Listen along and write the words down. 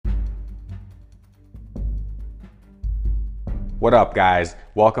What up, guys?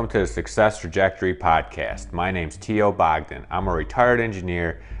 Welcome to the Success Trajectory Podcast. My name's T.O. Bogdan. I'm a retired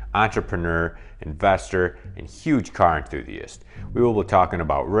engineer, entrepreneur, investor, and huge car enthusiast. We will be talking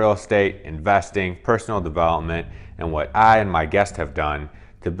about real estate, investing, personal development, and what I and my guests have done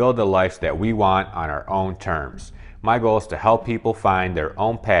to build the life that we want on our own terms. My goal is to help people find their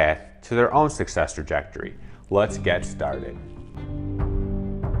own path to their own success trajectory. Let's get started.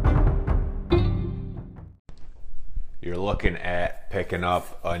 You're looking at picking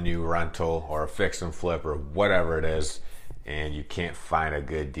up a new rental or a fix and flip or whatever it is, and you can't find a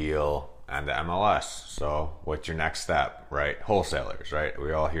good deal on the MLS. So what's your next step, right? Wholesalers, right?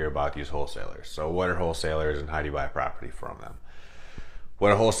 We all hear about these wholesalers. So what are wholesalers and how do you buy property from them?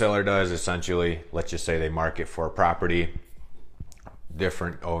 What a wholesaler does, essentially, let's just say they market for a property,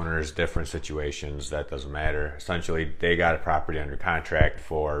 different owners, different situations, that doesn't matter. Essentially, they got a property under contract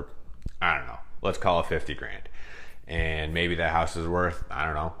for, I don't know, let's call it 50 grand. And maybe that house is worth, I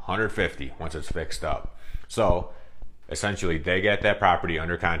don't know, 150 once it's fixed up. So essentially they get that property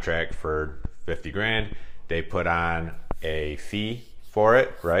under contract for 50 grand. They put on a fee for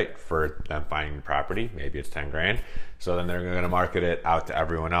it, right? For them finding the property, maybe it's 10 grand. So then they're going to market it out to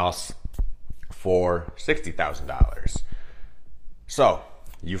everyone else for $60,000. So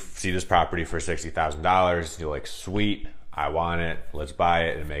you see this property for $60,000. You're like, sweet, I want it. Let's buy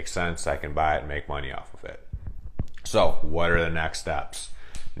it. It makes sense. I can buy it and make money off of it. So what are the next steps?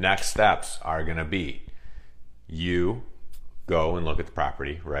 Next steps are going to be you go and look at the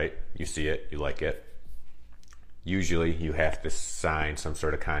property, right? You see it, you like it. Usually you have to sign some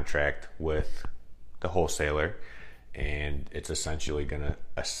sort of contract with the wholesaler, and it's essentially going to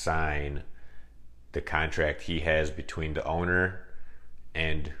assign the contract he has between the owner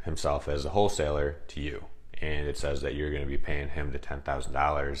and himself as a wholesaler to you. And it says that you're going to be paying him the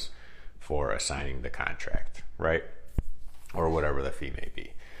 $10,000 for assigning the contract, right? Or whatever the fee may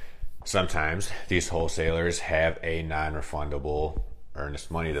be. Sometimes these wholesalers have a non-refundable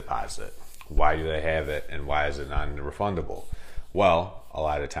earnest money deposit. Why do they have it, and why is it non-refundable? Well, a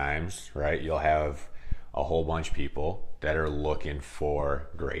lot of times, right, you'll have a whole bunch of people that are looking for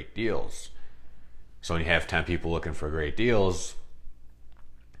great deals. So when you have 10 people looking for great deals,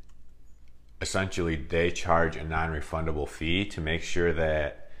 essentially they charge a non-refundable fee to make sure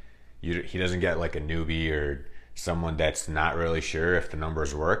that he doesn't get like a newbie or someone that's not really sure if the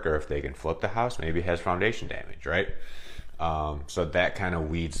numbers work or if they can flip the house, maybe has foundation damage, right? So that kind of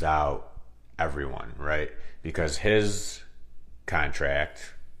weeds out everyone, right? Because his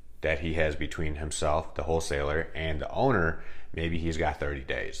contract that he has between himself, the wholesaler, and the owner, maybe he's got 30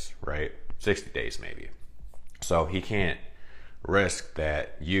 days, right? 60 days maybe. So he can't risk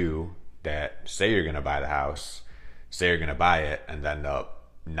that you that say you're going to buy the house, say you're going to buy it, and end up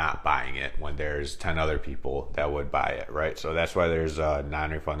not buying it when there's 10 other people that would buy it, right? So that's why there's a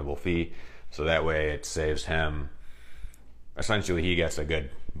non-refundable fee. So that way it saves him, essentially he gets a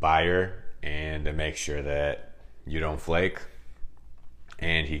good buyer, and to make sure that you don't flake,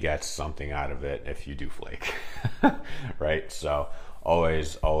 and he gets something out of it if you do flake, right? So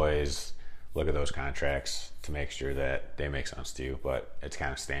always look at those contracts to make sure that they make sense to you, but it's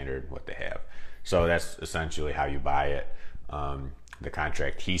kind of standard what they have. So that's essentially how you buy it. The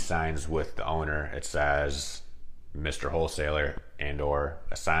contract he signs with the owner, it says Mr. Wholesaler and or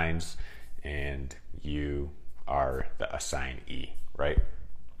assigns, and you are the assignee, right?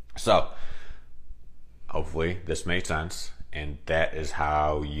 So hopefully this made sense, and that is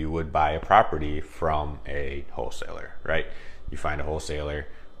how you would buy a property from a wholesaler, right? You find a wholesaler,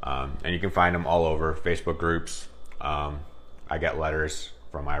 and you can find them all over Facebook groups. I get letters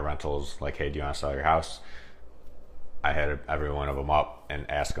from my rentals like, hey, do you want to sell your house? I had every one of them up and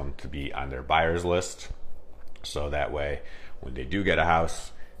ask them to be on their buyer's list. So that way, when they do get a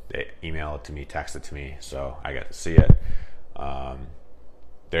house, they email it to me, text it to me, so I get to see it.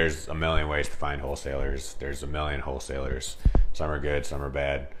 There's a million ways to find wholesalers. There's a million wholesalers. Some are good, some are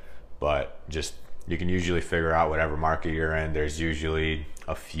bad. But just, you can usually figure out whatever market you're in. There's usually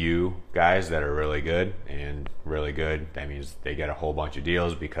a few guys that are really good, and really good, that means they get a whole bunch of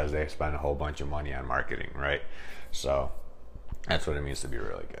deals because they spend a whole bunch of money on marketing, right? So that's what it means to be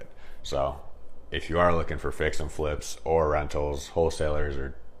really good. So if you are looking for fix and flips or rentals, wholesalers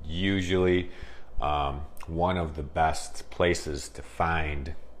are usually one of the best places to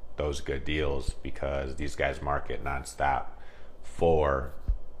find those good deals, because these guys market nonstop for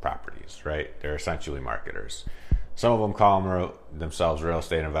properties, right? They're essentially marketers. Some of them call themselves real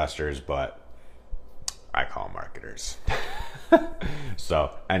estate investors, but I call them marketers.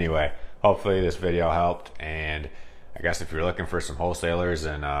 So anyway, hopefully this video helped, and I guess if you're looking for some wholesalers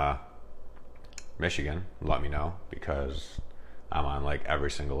in Michigan, let me know, because I'm on like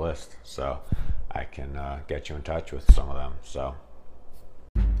every single list, so I can get you in touch with some of them. So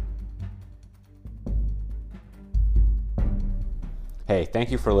hey,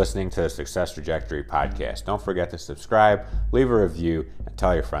 thank you for listening to the Success Trajectory podcast. Don't forget to subscribe, leave a review, and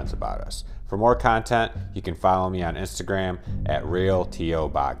tell your friends about us. For more content, you can follow me on Instagram at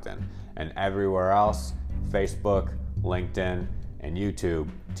RealTOBogdan, and everywhere else, Facebook, LinkedIn, and YouTube,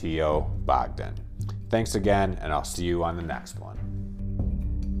 T.O. Bogdan. Thanks again, and I'll see you on the next one.